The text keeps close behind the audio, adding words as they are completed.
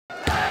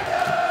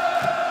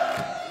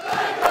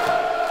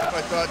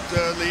thought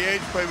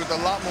Liège played with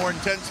a lot more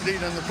intensity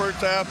than the first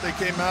half. They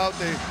came out,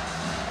 they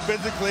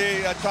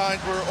physically at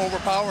times were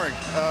overpowering.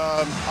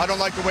 I don't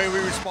like the way we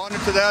responded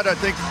to that. I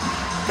think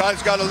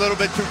guys got a little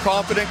bit too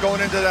confident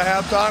going into the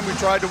halftime. We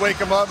tried to wake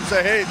them up and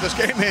say, hey, this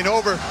game ain't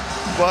over.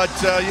 But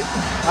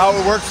how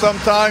it works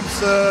sometimes,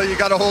 you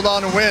got to hold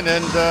on and win.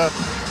 And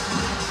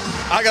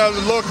I got to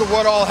look at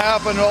what all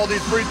happened, all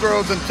these free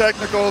throws and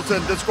technicals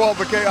and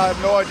disqualification. I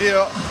have no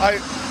idea.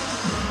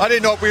 I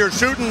didn't know if we were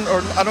shooting,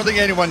 or I don't think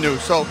anyone knew.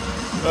 So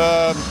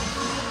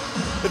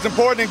it's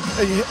important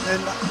in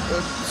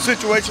a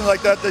situation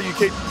like that you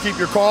keep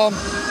your calm,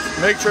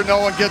 make sure no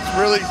one gets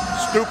really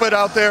stupid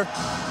out there.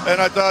 And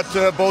I thought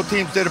both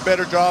teams did a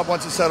better job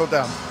once it settled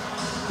down.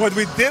 What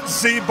we did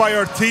see by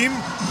our team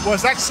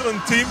was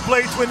excellent team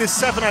play,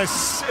 27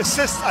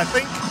 assists, I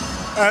think.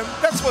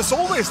 That was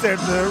always there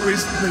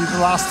recently, the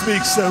last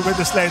weeks with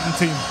this Leiden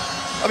team.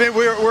 I mean,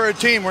 we're a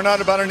team. We're not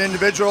about an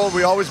individual.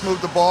 We always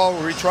move the ball.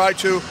 We try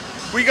to.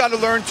 We got to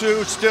learn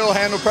to still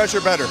handle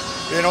pressure better.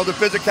 You know, the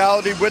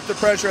physicality with the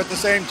pressure at the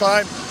same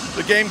time.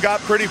 The game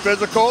got pretty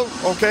physical,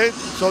 okay?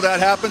 So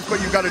that happens,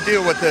 but you got to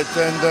deal with it.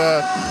 And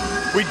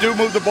we do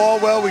move the ball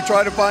well. We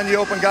try to find the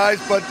open guys,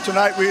 but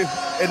tonight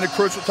in the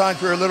crucial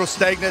times, we were a little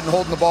stagnant and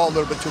holding the ball a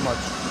little bit too much.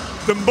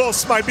 The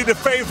Boss might be the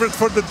favorite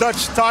for the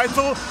Dutch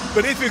title,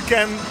 but if you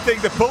can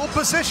take the pole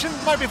position,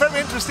 might be very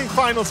interesting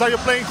finals. Are you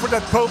playing for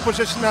that pole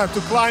position now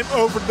to climb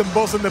over the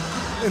Boss in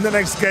the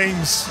next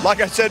games?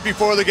 Like I said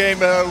before the game,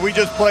 we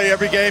just play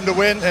every game to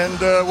win, and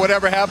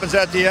whatever happens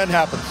at the end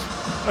happens.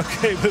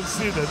 Oké, we'll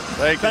see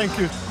that. Thank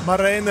you.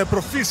 Marijn,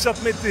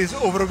 proficiat met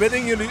deze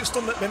overwinning. Jullie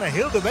stonden bijna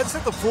heel de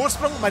wedstrijd op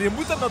voorsprong, maar je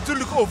moet dat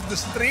natuurlijk over de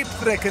streep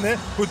trekken. Hè?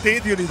 Hoe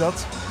deden jullie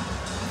dat?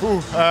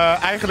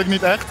 Eigenlijk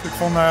niet echt. Ik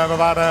vond we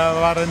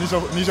waren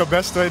niet zo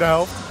best tweede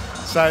helft.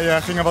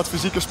 Zij gingen wat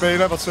fysieker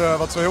spelen,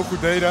 wat ze heel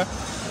goed deden.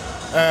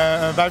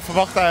 Wij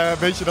verwachten een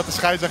beetje dat de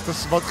scheidsrechters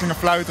wat gingen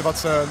fluiten wat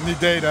ze niet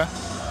deden.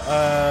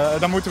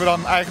 Daar moeten we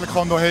dan eigenlijk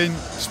gewoon doorheen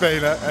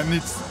spelen en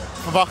niet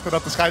verwachten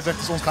dat de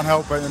scheidsrechters ons gaan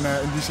helpen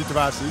in die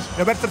situaties.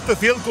 Ja, werd er te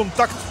veel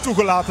contact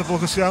toegelaten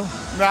volgens jou?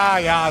 Nou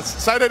ja,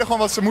 zij deden gewoon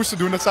wat ze moesten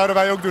doen. Dat zouden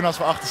wij ook doen als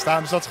we achter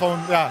staan. Dus dat is gewoon,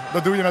 ja,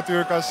 dat doe je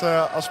natuurlijk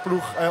als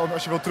ploeg.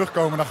 Als je wilt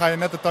terugkomen, dan ga je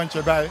net een tandje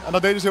erbij. En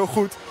dat deden ze heel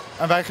goed.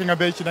 En wij gingen een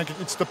beetje, denk ik,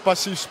 iets te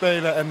passief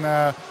spelen. En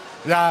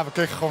ja, we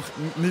kregen gewoon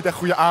niet echt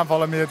goede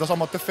aanvallen meer. Het was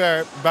allemaal te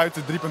ver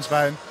buiten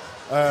driepuntslijn.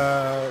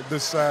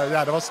 Dus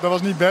ja, dat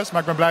was niet best, maar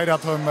ik ben blij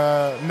dat we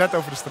hem net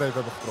over de streep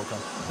hebben getrokken.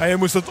 En je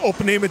moest het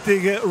opnemen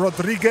tegen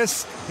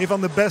Rodriguez, een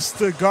van de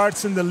beste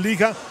guards in de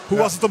liga. Hoe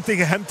was het om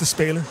tegen hem te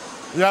spelen?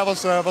 Ja,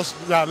 het was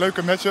een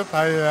leuke matchup.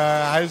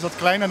 Hij is wat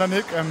kleiner dan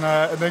ik en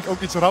ik denk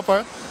ook iets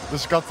rapper.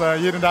 Dus ik had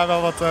hier en daar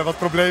wel wat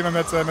problemen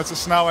met zijn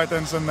snelheid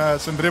en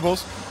zijn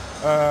dribbles.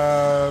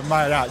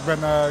 Maar ja,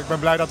 ik ben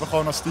blij dat we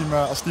gewoon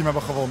als team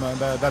hebben gewonnen en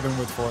daar doen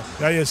we het voor.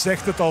 Ja, je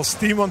zegt het als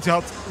team, want je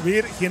had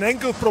weer geen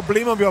enkel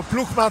probleem om jouw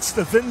ploegmaats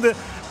te vinden.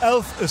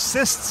 11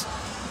 assists.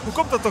 Hoe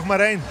komt dat toch,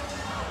 Marijn?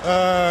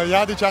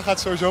 Ja, dit jaar gaat het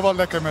sowieso wel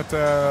lekker met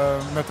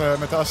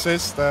de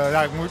assist.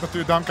 Ja, ik moet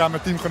natuurlijk danken aan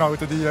mijn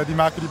teamgenoten, die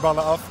maken die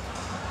ballen af.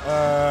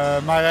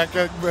 Maar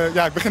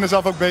ja, ik begin er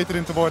zelf ook beter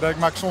in te worden. Ik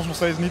maak soms nog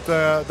steeds niet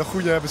de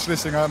goede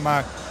beslissingen, maar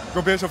ik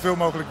probeer zoveel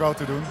mogelijk wel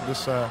te doen.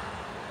 Dus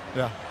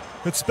ja.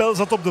 Het spel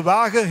zat op de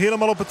wagen,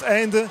 helemaal op het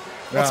einde.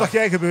 Wat zag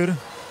jij gebeuren?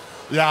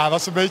 Ja, het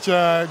was een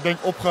beetje, ik denk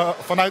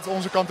vanuit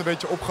onze kant een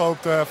beetje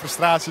opgehoopte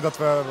frustratie dat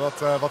we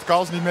wat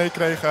calls niet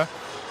meekregen.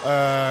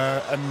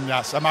 En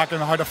ja, zij maken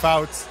een harde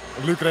fout.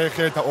 Luc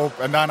reageert daarop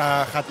en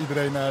daarna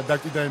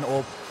duikt iedereen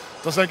op.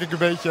 Het was denk ik een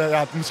beetje,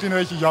 ja, misschien een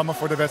beetje jammer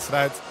voor de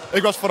wedstrijd.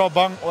 Ik was vooral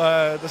bang,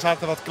 er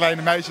zaten wat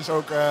kleine meisjes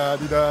ook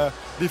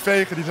die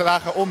vegen, die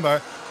lagen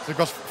onder. Dus ik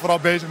was vooral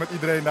bezig met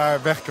iedereen daar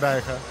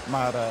wegkrijgen.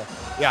 Maar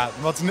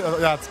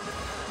het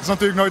is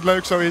natuurlijk nooit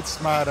leuk zoiets,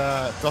 maar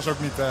het was ook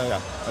niet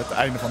het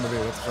einde van de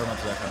wereld, zo maar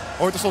te zeggen.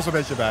 Hoort er soms een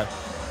beetje bij.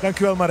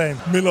 Dankjewel Marijn.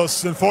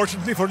 Milos,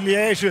 unfortunately for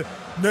Liège,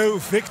 no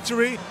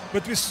victory,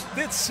 but we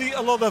did see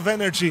a lot of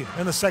energy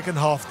in the second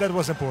half. That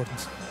was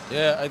important.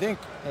 Yeah, I think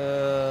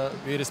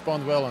we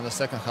respond well in the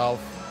second half.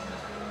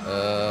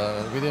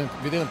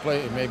 We didn't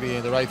play maybe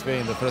in the right way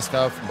in the first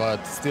half, but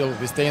still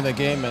we stay in the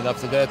game, and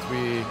after that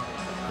we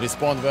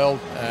respond well,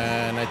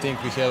 and I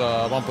think we have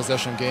a one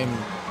possession game,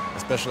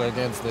 especially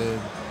against the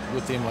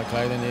good team like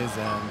Leiden is,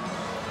 and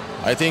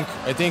I think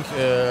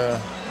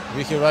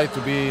we have right to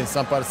be in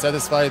some part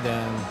satisfied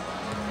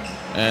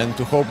and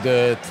to hope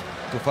that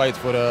to fight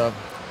for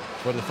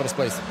the first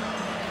place.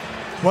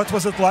 What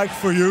was it like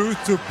for you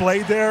to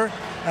play there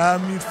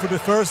for the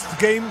first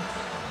game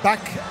back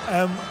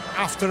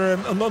after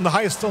on the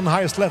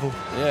highest level?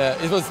 Yeah,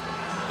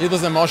 it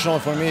was emotional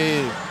for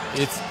me.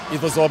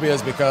 It was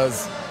obvious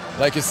because,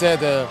 like you said,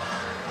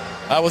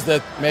 I was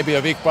that maybe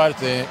a weak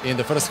part in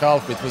the first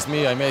half. It was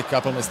me. I made a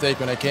couple mistakes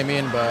when I came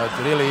in, but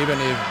really, even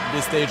at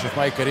this stage of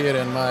my career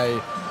and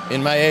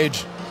in my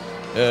age,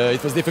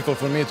 it was difficult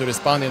for me to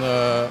respond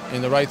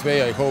in the right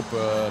way. I hope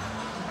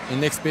in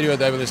next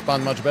period I will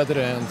respond much better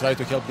and try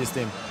to help this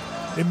team.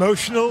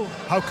 Emotional?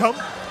 How come?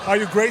 Are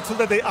you grateful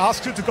that they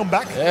asked you to come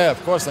back? Yeah,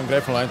 of course I'm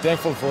grateful. I'm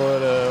thankful for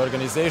the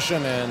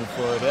organization and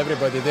for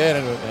everybody there,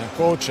 and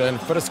coach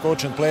and first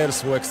coach and players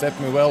who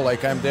accept me well.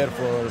 Like I'm there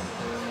for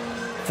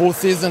full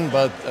season,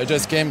 but I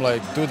just came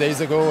like 2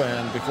 days ago,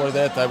 and before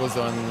that I was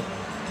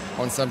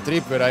on some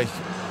trip where I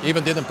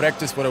even didn't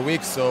practice for a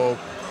week. So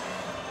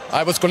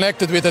I was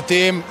connected with the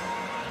team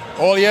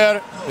all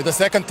year, with the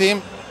second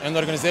team and the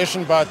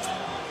organization, but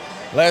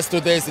last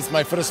 2 days, it's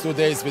my first 2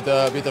 days with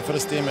the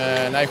first team,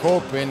 and I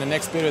hope in the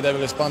next period I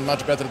will respond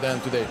much better than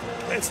today.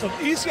 It's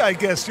not easy, I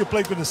guess. You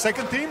played with the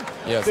second team.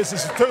 Yes. This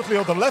is a totally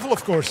other level,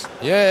 of course.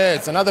 Yeah,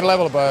 it's another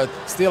level, but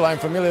still I'm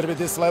familiar with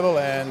this level,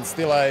 and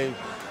still I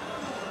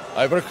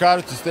work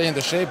hard to stay in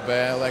the shape.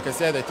 Like I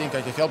said, I think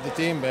I can help the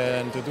team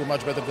and to do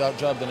much better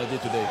job than I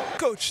did today.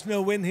 Coach,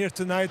 no win here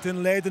tonight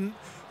in Leiden.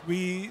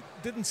 We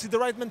didn't see the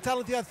right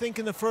mentality, I think,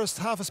 in the first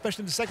half,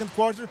 especially in the second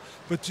quarter.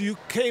 But you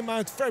came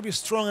out very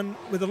strong and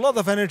with a lot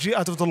of energy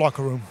out of the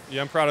locker room.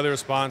 Yeah, I'm proud of the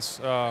response.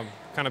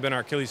 Kind of been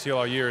our Achilles heel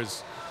all year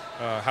is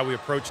how we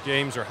approach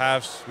games or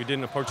halves. We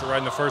didn't approach it right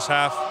in the first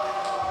half.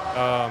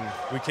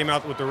 We came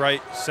out with the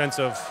right sense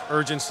of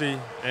urgency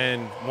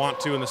and want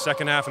to in the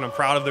second half, and I'm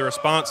proud of the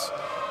response.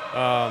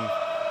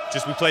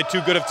 Just we played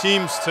too good of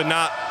teams to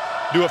not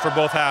do it for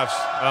both halves.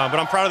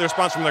 But I'm proud of the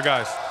response from their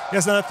guys.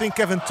 Yes, and I think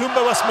Kevin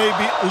Tumba was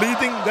maybe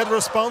leading that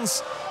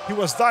response. He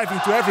was diving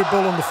to every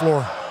ball on the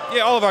floor.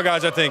 Yeah, all of our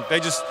guys, I think. They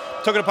just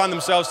took it upon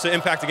themselves to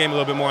impact the game a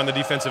little bit more on the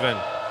defensive end.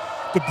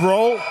 The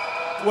brawl,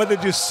 what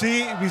did you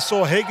see? We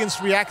saw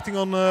Higgins reacting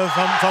on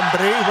Van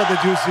Bree. What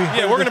did you see?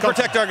 Yeah, we're going to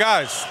protect our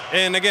guys.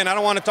 And again, I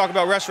don't want to talk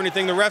about refs or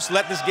anything. The refs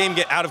let this game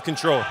get out of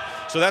control.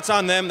 So that's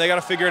on them. They got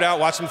to figure it out,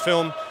 watch some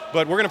film.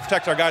 But we're going to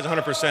protect our guys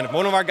 100%. If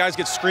one of our guys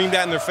gets screamed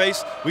at in their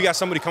face, we got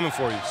somebody coming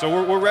for you.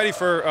 So we're ready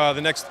for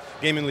the next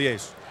game in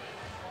Liège.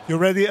 You're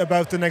ready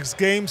about the next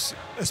games,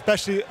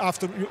 especially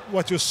after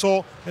what you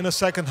saw in the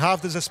second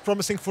half. This is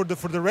promising for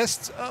the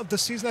rest of the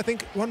season, I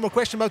think. One more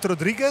question about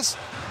Rodriguez.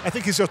 I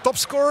think he's your top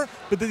scorer,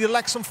 but did he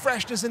lack some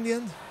freshness in the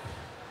end?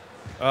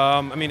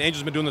 I mean,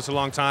 Angel's been doing this a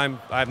long time.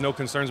 I have no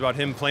concerns about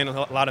him playing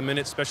a lot of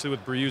minutes, especially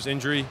with Brioux's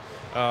injury.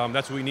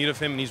 That's what we need of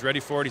him, and he's ready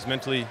for it. He's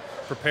mentally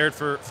prepared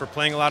for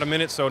playing a lot of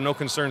minutes, so no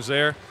concerns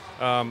there.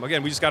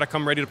 Again, we just got to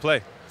come ready to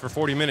play for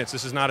 40 minutes.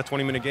 This is not a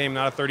 20-minute game,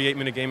 not a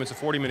 38-minute game. It's a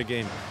 40-minute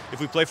game. If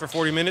we play for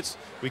 40 minutes,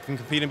 we can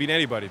compete and beat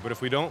anybody. But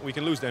if we don't, we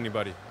can lose to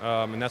anybody.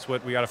 And that's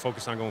what we got to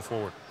focus on going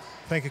forward.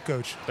 Thank you,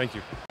 Coach. Thank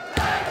you.